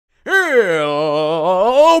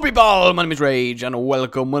Hello people, my name is Rage, and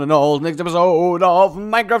welcome one and all to the next episode of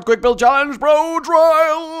Minecraft Quick Build Challenge Pro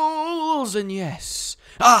Trials. And yes,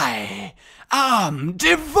 I am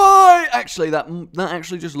divine. Actually, that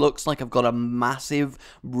actually just looks like I've got a massive,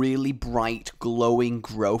 really bright, glowing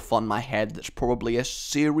growth on my head that's probably a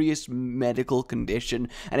serious medical condition,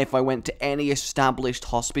 and if I went to any established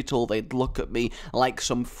hospital, they'd look at me like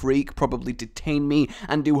some freak, probably detain me,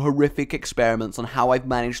 and do horrific experiments on how I've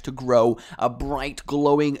managed to grow a bright,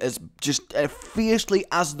 glowing, as just fiercely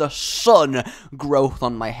as the sun growth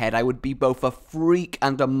on my head. I would be both a freak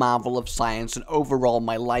and a marvel of science, and overall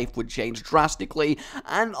my life would change drastically,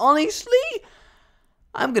 and honestly,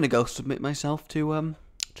 I'm gonna go submit myself to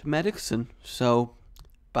medicine. So,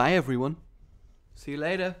 bye everyone. See you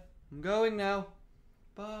later. I'm going now.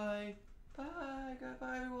 Bye. Bye.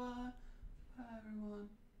 Goodbye everyone. Bye everyone.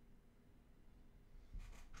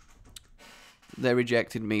 They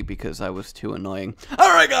rejected me because I was too annoying.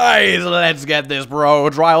 Alright guys, let's get this Pro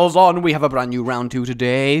Trials on. We have a brand new round 2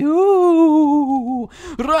 today. Ooh.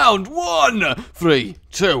 Round 1. 3,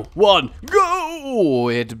 2, 1, go!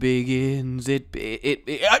 It begins. I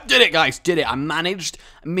did it, guys. Did it. I managed.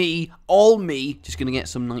 All me. Just gonna get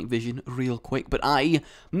some night vision real quick. But I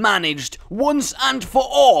managed once and for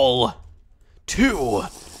all to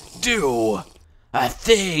do a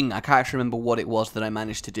thing. I can't actually remember what it was that I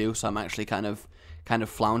managed to do, so I'm actually kind of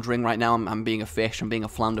floundering right now. I'm being a fish. I'm being a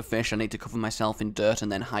flounder fish. I need to cover myself in dirt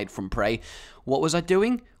and then hide from prey. What was I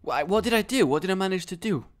doing? What did I do? What did I manage to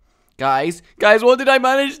do? Guys, what did I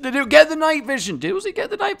manage to do? Get the night vision. Was it get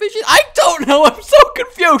the night vision? I don't know. I'm so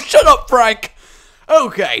confused. Shut up, Frank.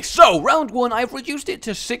 Okay, so round 1, I've reduced it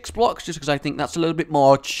to 6 blocks just because I think that's a little bit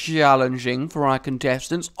more challenging for our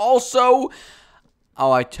contestants. Also,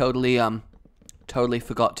 oh, I totally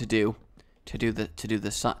forgot to do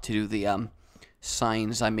the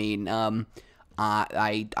signs. I mean,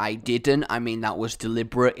 I didn't. I mean, that was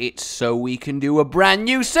deliberate. It's so we can do a brand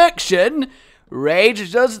new section.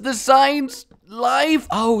 Rage does the signs live.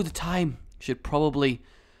 Oh, the time. Should probably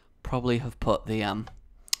have put the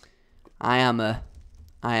I am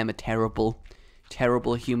a terrible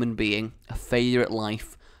human being, a failure at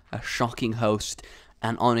life, a shocking host,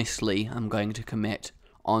 and honestly, I'm going to commit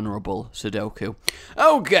honorable Sudoku.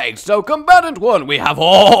 Okay, so combatant 1, we have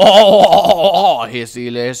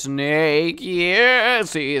Hissy Snake.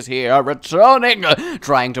 Yes, he is here, returning,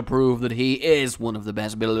 trying to prove that he is one of the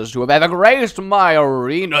best builders to have ever graced my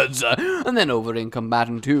arenas. And then over in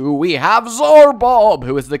combatant 2, we have Zorbob,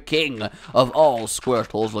 who is the king of all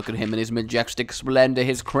Squirtles. Look at him in his majestic splendor,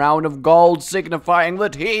 his crown of gold signifying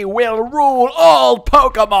that he will rule all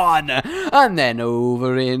Pokemon. And then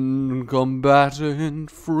over in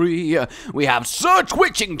combatant 3, we have Sir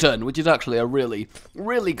Twitchington, which is actually a really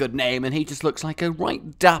good name, and he just looks like a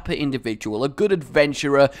right dapper individual, a good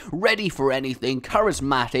adventurer, ready for anything,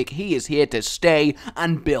 charismatic. He is here to stay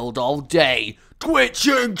and build all day.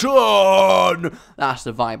 Twitchington! That's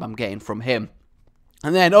the vibe I'm getting from him.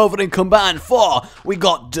 And then over in combatant 4, we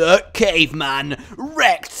got Dirt Caveman,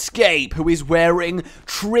 RageGamingVideos, who is wearing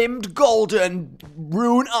trimmed golden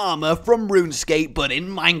rune armor from RuneScape, but in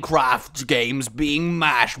Minecraft games being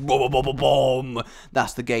mashed. Boom, boom, boom, boom.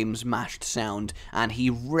 That's the game's mashed sound. And he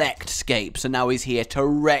RageGamingVideos, so now he's here to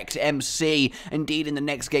wreck MC. Indeed, in the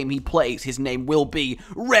next game he plays, his name will be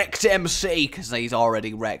Wrecked MC, because he's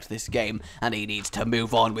already wrecked this game, and he needs to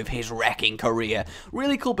move on with his wrecking career.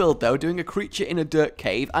 Really cool build, though, doing a creature in a dirt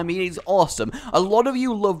cave. I mean, it's awesome. A lot of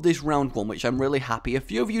you love this round 1, which I'm really happy. A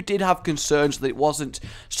few of you did have concerns that it wasn't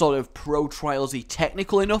sort of Pro Trials-y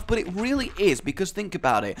technical enough, but it really is, because think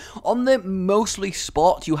about it. On the mostly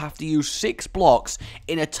spot, you have to use 6 blocks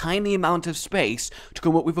in a tiny amount of space to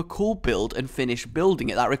come up with a cool build and finish building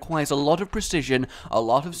it. That requires a lot of precision, a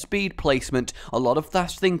lot of speed placement, a lot of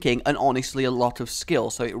fast thinking, and honestly, a lot of skill.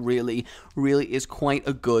 So it really is quite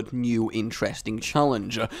a good, new, interesting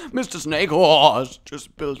challenge. Mr. Snake,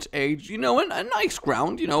 just built a nice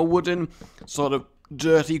ground, wooden, sort of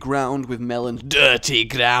dirty ground with melons. Dirty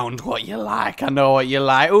ground, what you like, I know what you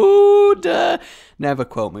like. Ooh, never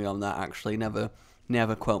quote me on that, actually, never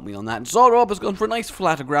quote me on that. Zorbob has gone for a nice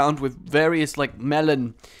flatter ground with various,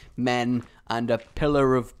 melon men and a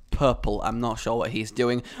pillar of purple. I'm not sure what he's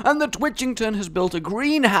doing. And the Twitchington has built a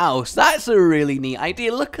greenhouse. That's a really neat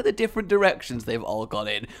idea. Look at the different directions they've all gone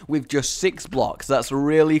in with just 6 blocks. That's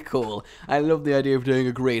really cool. I love the idea of doing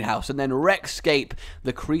a greenhouse. And then RageGamingVideos,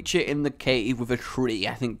 the creature in the cave with a tree,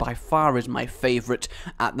 I think by far is my favorite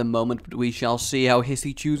at the moment, but we shall see how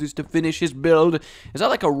Hissy chooses to finish his build. Is that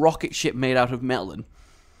like a rocket ship made out of melon?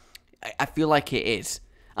 I feel like it is.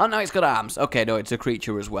 Oh, no, it's got arms. Okay, no, it's a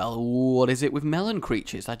creature as well. What is it with melon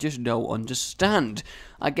creatures? I just don't understand.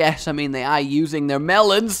 I guess, I mean, they are using their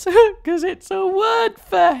melons, because it's a word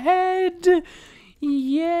for head.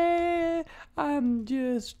 Yeah, I'm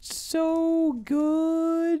just so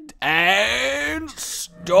good. And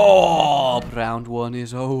stop! Round 1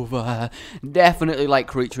 is over. Definitely like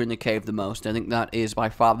Creature in the Cave the most. I think that is by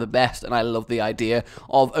far the best, and I love the idea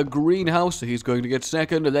of a greenhouse, so he's going to get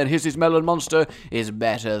second, and then his melon monster is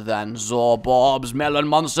better than Zorbob's melon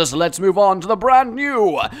monster, so let's move on to the brand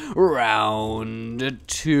new round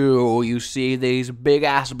 2. You see these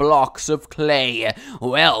big-ass blocks of clay.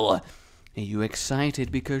 Well, are you excited?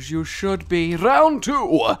 Because you should be. Round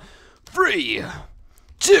 2. 3,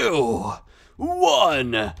 2,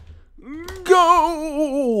 1.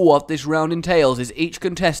 Go! What this round entails is each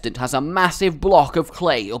contestant has a massive block of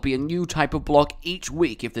clay. It'll be a new type of block each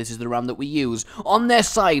week if this is the round that we use. On their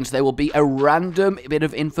sides, there will be a random bit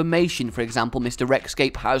of information. For example, Mr.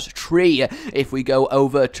 Rexscape has tree. If we go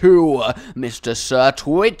over to Mr. Sir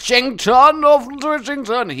Twitchington of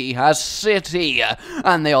Twitchington, he has city.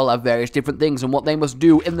 And they all have various different things, and what they must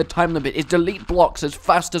do in the time limit is delete blocks as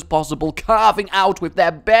fast as possible, carving out with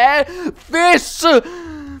their bare fists.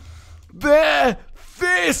 Bare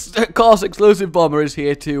fist! Of course, Explosive Bomber is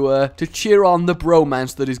here to cheer on the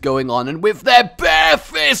bromance that is going on, and with their bare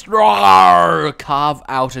fist, roar, carve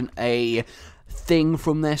out a thing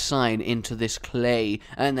from their sign into this clay,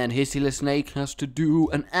 and then Hissila Snake has to do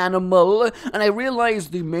an animal, and I realize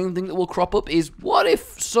the main thing that will crop up is, what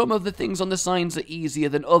if some of the things on the signs are easier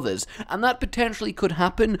than others? And that potentially could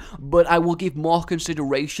happen, but I will give more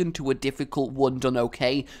consideration to a difficult one done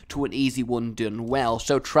okay to an easy one done well.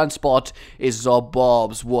 So Transport is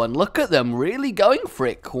Zorbob's one. Look at them, really going for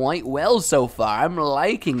it quite well so far. I'm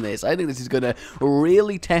liking this. I think this is going to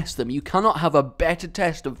really test them. You cannot have a better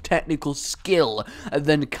test of technical skill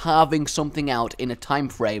than carving something out in a time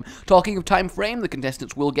frame. Talking of time frame, the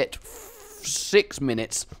contestants will get 6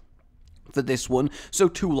 minutes for this one, so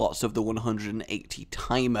 2 lots of the 180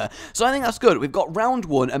 timer. So I think that's good. We've got round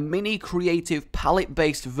 1, a mini creative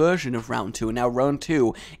palette-based version of round 2, and now round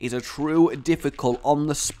 2 is a true difficult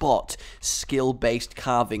on-the-spot skill-based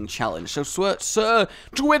carving challenge. So Sir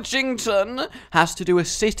Twitchington has to do a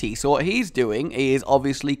city, so what he's doing is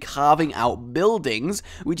obviously carving out buildings,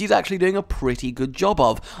 which he's actually doing a pretty good job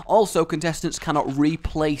of. Also, contestants cannot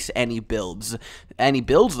replace any builds.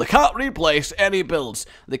 They can't replace any builds.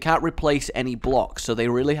 They can't replace any blocks, so they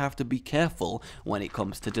really have to be careful when it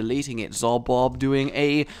comes to deleting it. Zorbob doing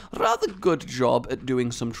a rather good job at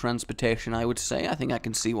doing some transportation, I would say. I think I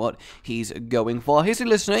can see what he's going for.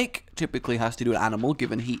 Hissila Snake typically has to do an animal,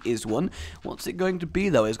 given he is one. What's it going to be,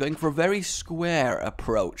 though? He's going for a very square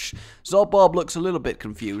approach. Zorbob looks a little bit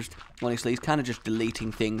confused. Honestly, he's kind of just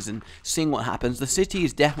deleting things and seeing what happens. The city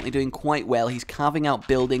is definitely doing quite well. He's carving out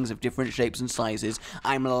buildings of different shapes and sizes.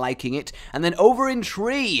 I'm liking it. And then over in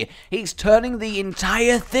tree, he's turning the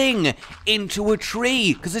entire thing into a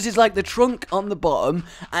tree, because this is like the trunk on the bottom,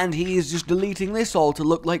 and he is just deleting this all to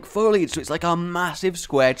look like foliage, so it's like a massive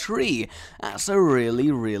square tree. That's a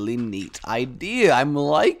really, really neat idea. I'm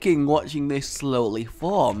liking watching this slowly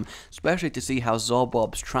form, especially to see how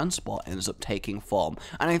Zorbob's transport ends up taking form.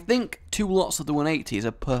 And I think 2 lots of the 180 is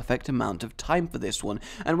a perfect amount of time for this one.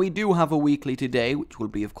 And we do have a weekly today, which will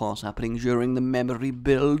be, of course, happening during the memory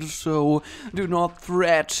build, so do not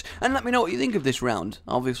fret. And let me know what you think of this round.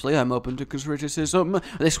 Obviously, I'm open to criticism.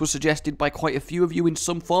 This was suggested by quite a few of you in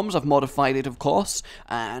some forms. I've modified it, of course,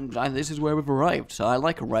 and this is where we've arrived, so I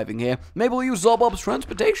like arriving here. Maybe we'll use Zorbob's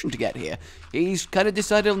transportation to get here. He's kind of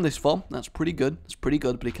decided on this form. That's pretty good. It's pretty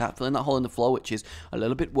good, but he can't fill in that hole in the floor, which is a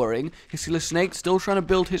little bit worrying. Hissila Snake still trying to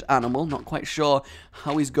build his animal. Not quite sure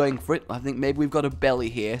how he's going for it. I think maybe we've got a belly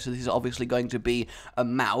here, so this is obviously going to be a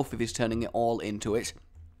mouth if he's turning it all into it.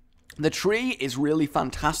 The tree is really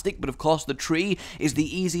fantastic, but of course the tree is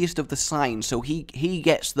the easiest of the signs, so he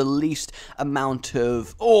gets the least amount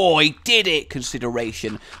of, oh, he did it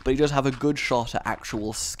consideration, but he does have a good shot at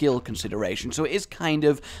actual skill consideration, so it is kind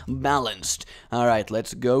of balanced. Alright,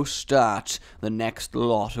 let's go start the next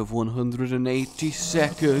lot of 180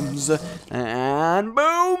 seconds, and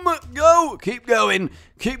boom, go, keep going,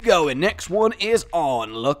 next one is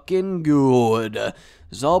on, looking good.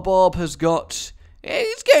 Zorbob has got...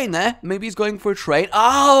 he's getting there. Maybe he's going for a train.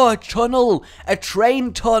 Oh, a tunnel! A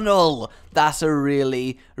train tunnel! That's a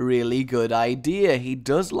really, really good idea. He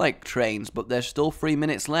does like trains, but there's still 3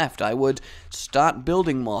 minutes left. I would start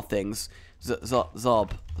building more things.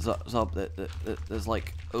 Zob, there's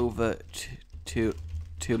like over two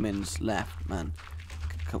minutes left, man.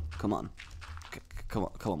 Come on. Come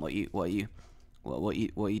on, what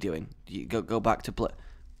are you doing? You go back to play.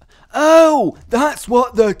 Oh, that's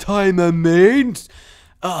what the timer means.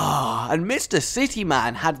 And Mr. City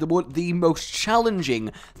Man had the most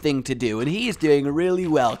challenging thing to do, and he is doing really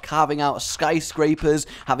well, carving out skyscrapers,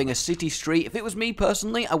 having a city street. If it was me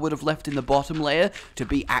personally, I would have left in the bottom layer to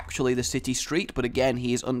be actually the city street, but again,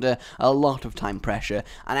 he is under a lot of time pressure,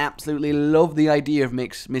 and I absolutely love the idea of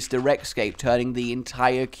Mr. RageScape turning the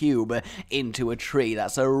entire cube into a tree.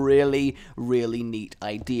 That's a really, really neat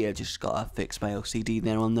idea. Just gotta fix my OCD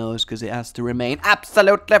there on those, because it has to remain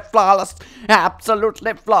absolutely flawless,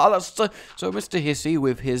 absolutely flawless. So Mr. Hissy,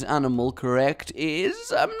 with his animal correct,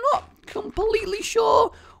 is, I'm not completely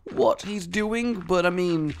sure what he's doing, but I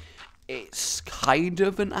mean, it's kind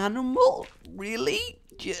of an animal, really?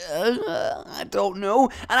 I don't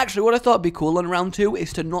know. And actually, what I thought would be cool on round 2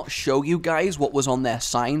 is to not show you guys what was on their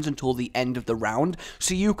signs until the end of the round,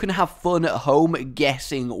 so you can have fun at home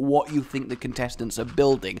guessing what you think the contestants are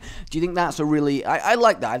building. Do you think that's a really... I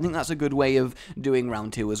like that. I think that's a good way of doing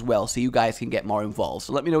round 2 as well, so you guys can get more involved.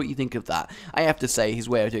 So let me know what you think of that. I have to say, his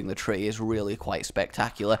way of doing the tree is really quite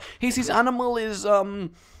spectacular. His animal is,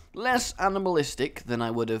 less animalistic than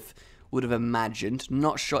I would have imagined.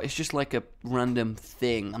 Not sure. It's just like a random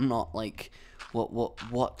thing. I'm not like, what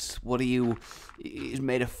are you? He's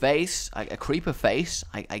made a face, a creeper face.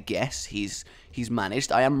 I guess he's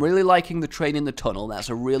managed. I am really liking the train in the tunnel. That's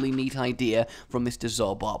a really neat idea from Mr.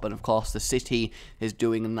 Zorbop. And of course, the city is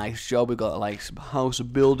doing a nice job. We've got like some house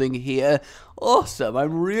building here. Awesome.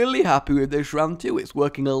 I'm really happy with this round 2. It's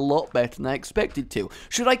working a lot better than I expected to.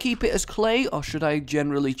 Should I keep it as clay, or should I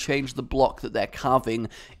generally change the block that they're carving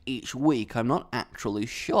each week? I'm not actually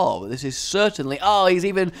sure. But this is certainly... Oh, he's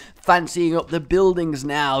even fancying up the buildings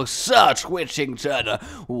now. Such Whittington.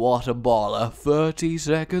 What a baller. 30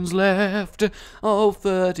 seconds left. Oh,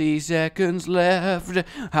 30 seconds left.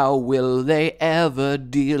 How will they ever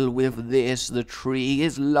deal with this? The tree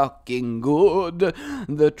is looking good.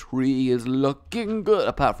 The tree is looking good.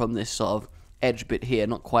 Apart from this sort of edge bit here,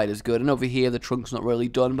 not quite as good. And over here, the trunk's not really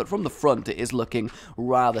done. But from the front, it is looking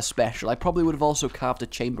rather special. I probably would have also carved a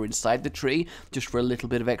chamber inside the tree, just for a little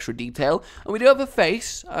bit of extra detail. And we do have a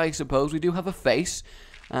face, I suppose. We do have a face.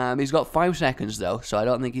 He's got 5 seconds, though, so I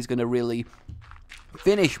don't think he's going to really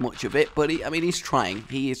finish much of it, but he's trying.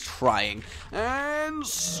 He is trying. And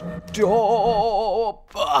stop.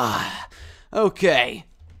 Okay.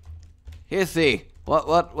 Hissy,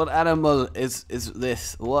 what animal is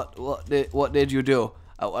this? What did you do?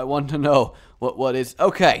 I want to know what is.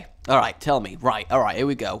 Okay. All right. Tell me. Right. All right. Here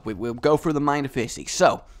we go. We'll go through the mind of Hissy.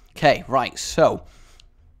 So, okay. Right. So,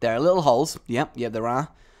 there are little holes. Yep. Yeah. There are.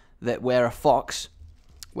 That where a fox.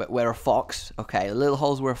 Where a fox, okay, the little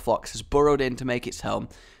holes where a fox has burrowed in to make its home.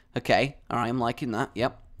 Okay, alright, I'm liking that,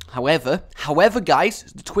 yep. However,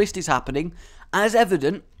 guys, the twist is happening. As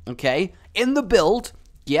evident, okay, in the build,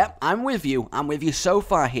 yep, I'm with you so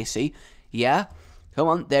far, Hissy. Yeah, come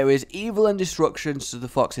on, there is evil and destruction, so the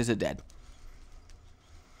foxes are dead.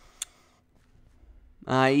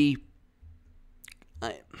 I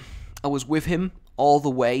was with him all the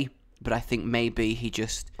way, but I think maybe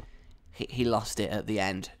he lost it at the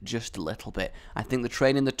end, just a little bit. I think the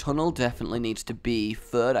train in the tunnel definitely needs to be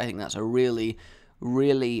third. I think that's a really,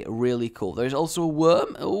 really, really cool. There's also a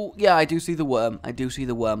worm. Oh, yeah, I do see the worm.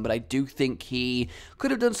 But I do think he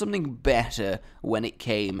could have done something better when it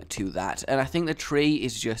came to that. And I think the tree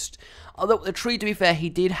is just... Although the tree, to be fair, he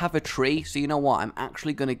did have a tree. So you know what? I'm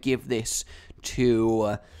actually going to give this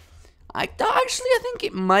to... I think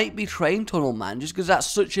it might be Train Tunnel Man, just because that's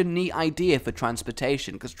such a neat idea for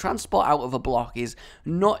transportation, because transport out of a block is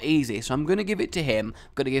not easy, so I'm going to give it to him.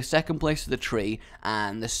 I'm going to give second place to the tree,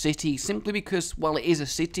 and the city, simply because, well, it is a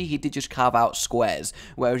city, he did just carve out squares,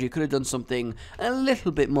 whereas you could have done something a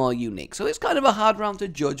little bit more unique. So it's kind of a hard round to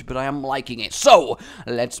judge, but I am liking it. So,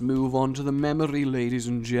 let's move on to the memory, ladies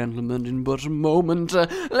and gentlemen, in but a moment.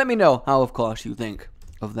 Let me know how, of course, you think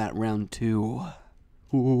of that round 2.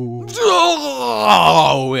 Oh,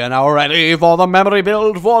 we are now ready for the memory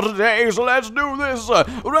build for today, so let's do this.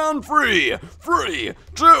 Round 3, 3,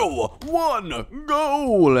 2, 1,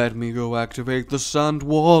 go. Let me go activate the sand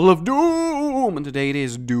wall of doom. And today it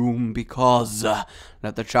is doom because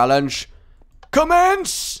let the challenge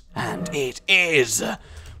commence. And it is a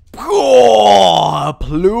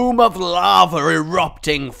plume of lava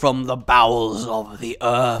erupting from the bowels of the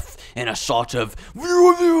earth in a sort of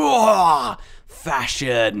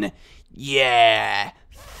fashion. Yeah,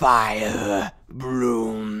 fire,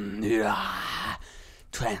 bloom.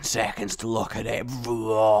 10 seconds to look at it.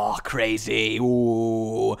 Crazy.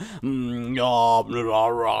 Ooh.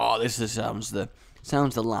 This sounds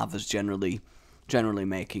the lava's generally generally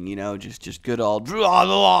making, you know, just good old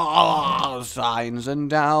signs, and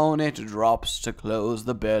down it drops to close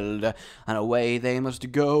the build, and away they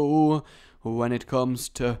must go when it comes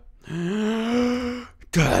to...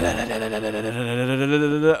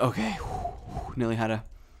 Okay, nearly had a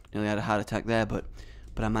heart attack there, but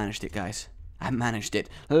I managed it, guys. I managed it.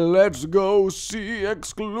 Let's go see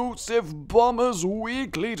Exclusive Bombers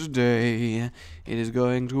Weekly today. It is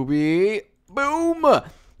going to be boom.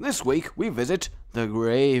 This week we visit the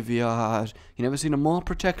graveyard. You never seen a more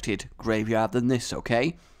protected graveyard than this,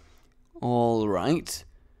 okay? All right.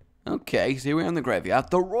 Okay, so we're in the graveyard.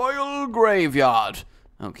 The Royal Graveyard.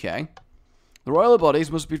 Okay. The royal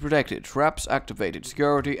bodies must be protected. Traps activated.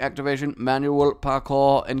 Security activation. Manual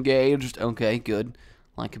parkour engaged. Okay, good.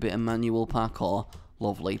 Like a bit of manual parkour.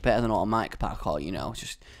 Lovely. Better than automatic parkour, you know.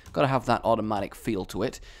 Just gotta have that automatic feel to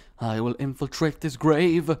it. I will infiltrate this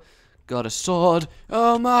grave. Got a sword.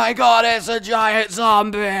 Oh my god, it's a giant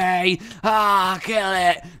zombie! Ah, kill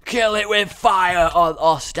it! Kill it with fire!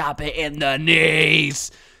 Or stab it in the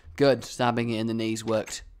knees! Good. Stabbing it in the knees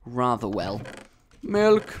worked rather well.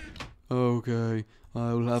 Milk. Okay,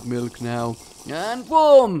 I will have milk now. And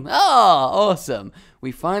boom! Ah, awesome.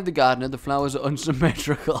 We find the gardener, the flowers are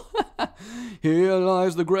unsymmetrical. Here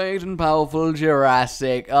lies the great and powerful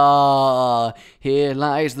Jurassic. Ah, here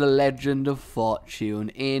lies the legend of fortune.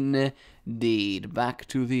 Indeed. Back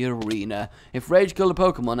to the arena. If Rage killed a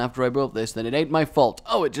Pokemon after I built this, then it ain't my fault.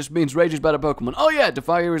 Oh, it just means Rage is better Pokemon. Oh yeah,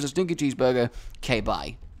 Defire is a stinky cheeseburger.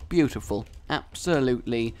 K-bye. Beautiful.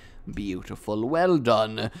 Absolutely beautiful. Well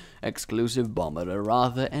done, Exclusive Bomber. A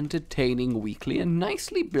rather entertaining weekly and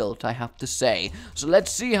nicely built, I have to say. So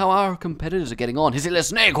let's see how our competitors are getting on. Hizzle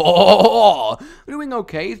Snake, oh, doing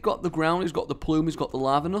okay. He's got the ground, he's got the plume, he's got the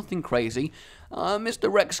lava, nothing crazy.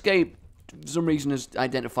 Mr. Rexscape, for some reason, has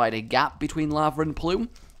identified a gap between lava and plume.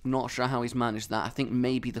 I'm not sure how he's managed that. I think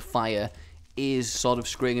maybe the fire is sort of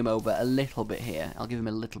screwing him over a little bit here. I'll give him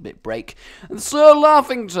a little bit break. And Sir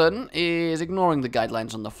Laughington is ignoring the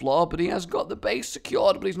guidelines on the floor, but he has got the base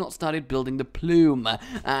secured, but he's not started building the plume.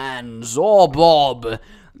 And Zorbob,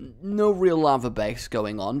 no real lava base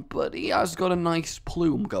going on, but he has got a nice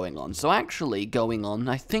plume going on. So actually going on,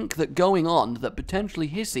 I think that going on, that potentially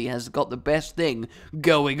Hissy has got the best thing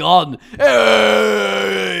going on.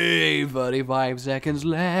 Hey, 35 seconds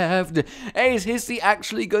left. Is Hissy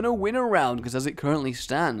actually going to win a round? Because as it currently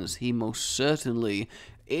stands, he most certainly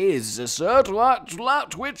is. Sir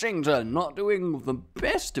Twitchington not doing the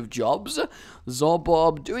best of jobs.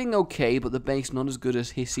 Zorbob doing okay, but the base not as good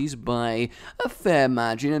as Hissy's by a fair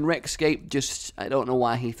margin. And Rexscape just, I don't know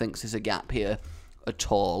why he thinks there's a gap here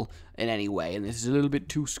at all in any way. And this is a little bit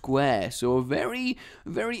too square. So a very,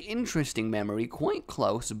 very interesting memory. Quite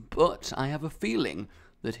close, but I have a feeling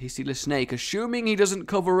that Hissy Snake, assuming he doesn't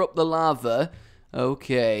cover up the lava,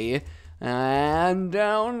 okay, and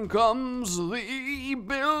down comes the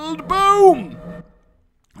build. Boom!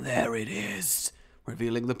 There it is,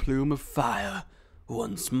 revealing the plume of fire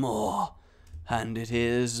once more. And it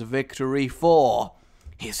is victory for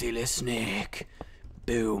Hissy Snake.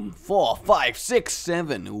 Boom. 4, 5, 6,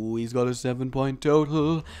 7. Ooh, he's got a 7-point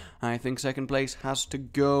total. I think second place has to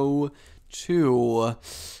go to...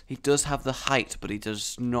 He does have the height, but he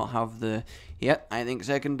does not have the... Yep, I think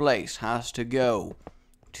second place has to go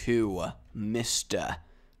to Mr.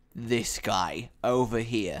 This guy over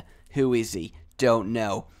here. Who is he? Don't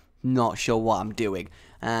know. Not sure what I'm doing.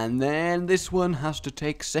 And then this one has to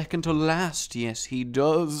take second to last. Yes, he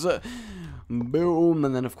does. Boom.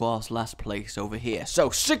 And then, of course, last place over here. So,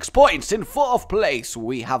 6 points in fourth place.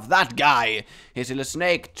 We have that guy. Hissy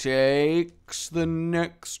Snake takes the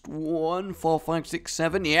next one. 4, 5, 6,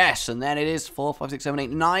 7. Yes. And then it is 4, 5, 6, 7, 8,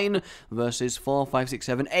 9 versus 4, 5, 6,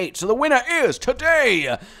 7, 8. So the winner is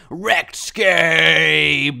today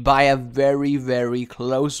RageGamingVideos by a very, very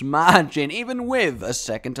close margin. Even with a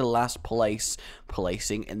second to last place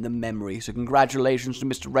placing in the memory. So congratulations to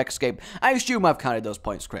Mr. Rexscape. I assume I've counted those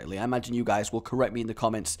points correctly. I imagine you guys will correct me in the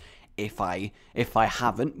comments if I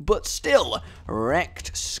haven't, but still,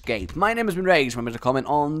 RageGamingVideos. My name has been Rage. Remember to comment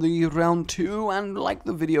on the round 2 and like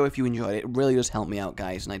the video if you enjoyed it. It really does help me out,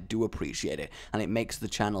 guys, and I do appreciate it, and it makes the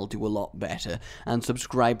channel do a lot better. And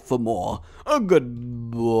subscribe for more. Goodbye.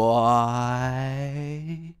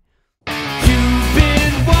 You've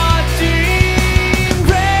been watching